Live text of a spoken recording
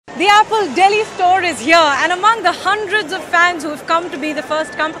The Apple Delhi store is here, and among the hundreds of fans who have come to be the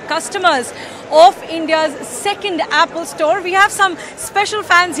first customers of India's second Apple store, we have some special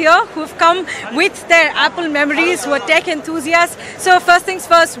fans here who have come with their Apple memories, who are tech enthusiasts. So first things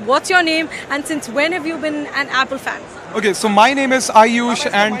first, what's your name and since when have you been an Apple fan? Okay, so my name is Ayush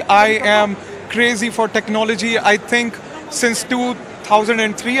and I am crazy for technology, I think since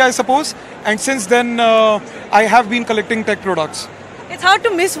 2003 I suppose, and since then I have been collecting tech products. It's hard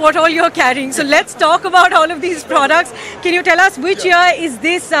to miss what all you're carrying. So let's talk about all of these products. Can you tell us which year is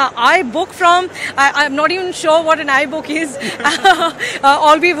this iBook from? I'm not even sure what an iBook is.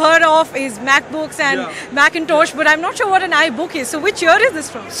 All we've heard of is MacBooks and Macintosh, but I'm not sure what an iBook is. So which year is this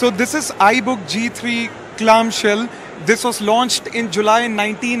from? So this is iBook G3 clamshell. This was launched in July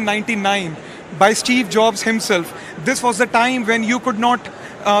 1999 by Steve Jobs himself. This was the time when you could not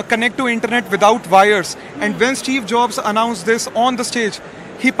connect to internet without wires, and when Steve Jobs announced this on the stage,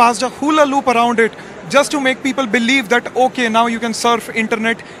 he passed a hula loop around it just to make people believe that okay, now you can surf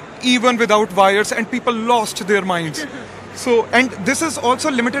internet even without wires, and people lost their minds. So, and this is also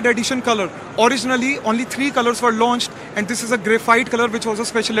limited edition color. Originally only 3 colors were launched, and this is a graphite color which was a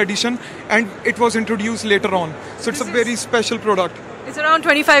special edition and it was introduced later on. So it's a very special product. It's around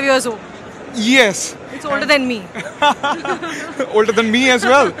 25 years old. Yes. It's older than me. Older than me as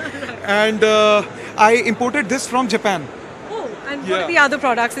well. And I imported this from Japan. Oh, and what are the other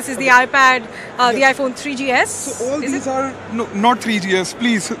products? This is the iPad, the iPhone 3GS. So all these are not 3GS,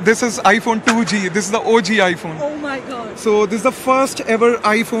 please. This is iPhone 2G. This is the OG iPhone. Oh my God. So this is the first ever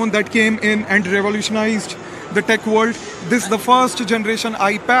iPhone that came in and revolutionized the tech world. This is the first generation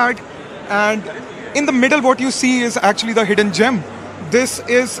iPad. And in the middle what you see is actually the hidden gem. This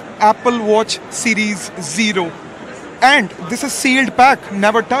is Apple Watch Series 0, and this is sealed pack,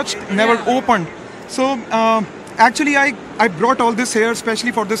 never touched, never opened. So actually I brought all this here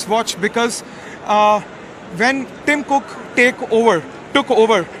especially for this watch because when Tim Cook took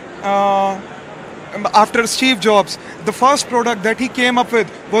over after Steve Jobs, the first product that he came up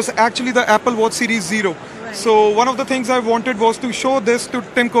with was actually the Apple Watch Series 0. Right. So one of the things I wanted was to show this to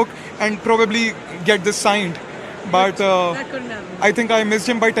Tim Cook and probably get this signed. But that couldn't happen. I think I missed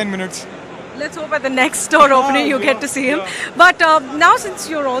him by 10 minutes. Let's hope at the next store opening you get to see him. But now since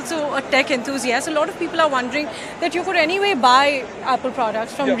you're also a tech enthusiast, a lot of people are wondering that you could anyway buy Apple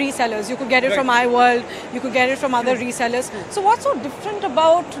products from resellers. You could get it from iWorld, you could get it from other resellers. So what's so different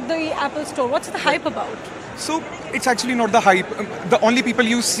about the Apple store? What's the hype about? So it's actually not the hype. The only people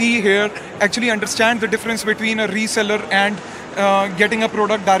you see here actually understand the difference between a reseller and getting a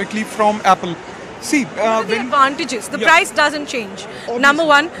product directly from Apple. See, what are the advantages? The price doesn't change. Obviously. Number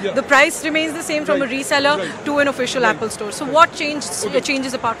one, the price remains the same from a reseller to an official Apple store. So what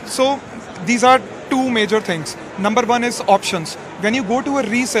changes apart from that? So these are two major things. Number one is options. When you go to a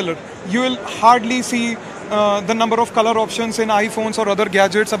reseller, you will hardly see the number of color options in iPhones or other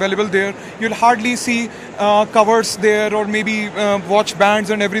gadgets available there. You'll hardly see covers there or maybe watch bands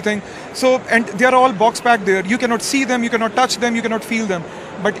and everything. So, and they are all box packed there. You cannot see them, you cannot touch them, you cannot feel them.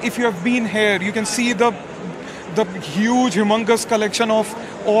 But if you have been here, you can see the huge, humongous collection of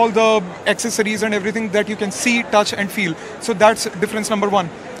all the accessories and everything that you can see, touch and feel. So that's difference number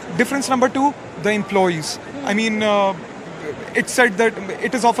one. Difference number two, the employees. I mean,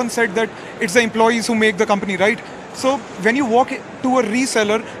 it is often said that it's the employees who make the company, right? So when you walk to a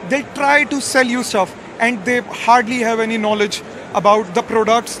reseller, they try to sell you stuff and they hardly have any knowledge about the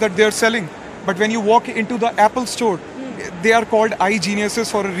products that they're selling. But when you walk into the Apple store, they are called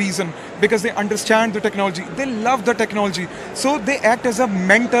iGeniuses for a reason because they understand the technology. They love the technology. So they act as a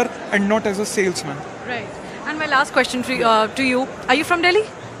mentor and not as a salesman. Right. And my last question to you, are you from Delhi?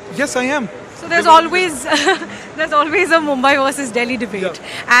 Yes, I am. So there's always a Mumbai versus Delhi debate.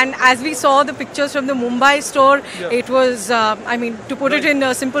 And as we saw the pictures from the Mumbai store, it was, I mean, to put it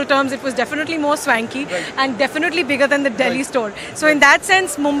in simple terms, it was definitely more swanky and definitely bigger than the Delhi store. So in that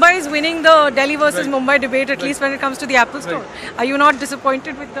sense, Mumbai is winning the Delhi versus Mumbai debate, at least when it comes to the Apple store. Are you not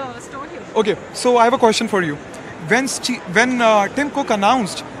disappointed with the store here? Okay, so I have a question for you. When Tim Cook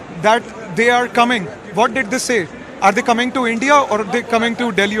announced that they are coming, what did they say? Are they coming to India or are they coming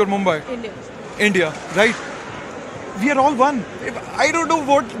to Delhi or Mumbai? India, right? We are all one. I don't know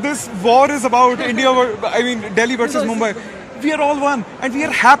what this war is about, Delhi versus Mumbai. We are all one and we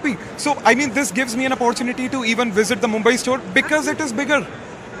are happy. So, I mean, this gives me an opportunity to even visit the Mumbai store because it is bigger.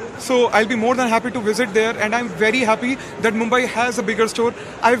 So, I'll be more than happy to visit there, and I'm very happy that Mumbai has a bigger store.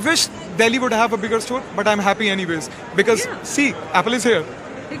 I wish Delhi would have a bigger store, but I'm happy anyways because, see, Apple is here.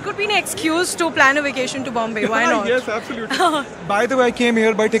 It could be an excuse to plan a vacation to Bombay. Why not? Yes, absolutely. By the way, I came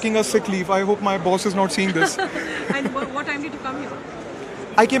here by taking a sick leave. I hope my boss is not seeing this. And what time did you come here?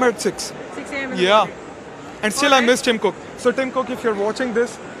 I came at 6. 6 a.m. Yeah. And still I Alright. miss Tim Cook. So Tim Cook, if you're watching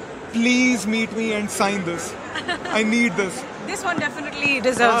this, please meet me and sign this. I need this. This one definitely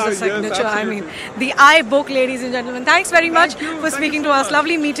deserves a yes, signature. I mean, absolutely. the iBook, ladies and gentlemen. Thanks very much you. for Thank speaking you to so us. much.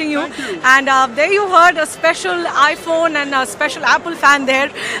 Lovely meeting you. Thank you. And there you heard a special iPhone and a special Apple fan there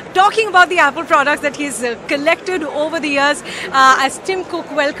talking about the Apple products that he's collected over the years. As Tim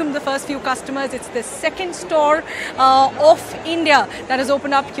Cook welcomed the first few customers, it's the second store of India that has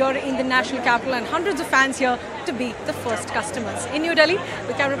opened up here in the national capital, and hundreds of fans here to be the first customers. In New Delhi,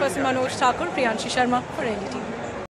 with camera person Manoj Thakur, Priyanshi Sharma for NDTV.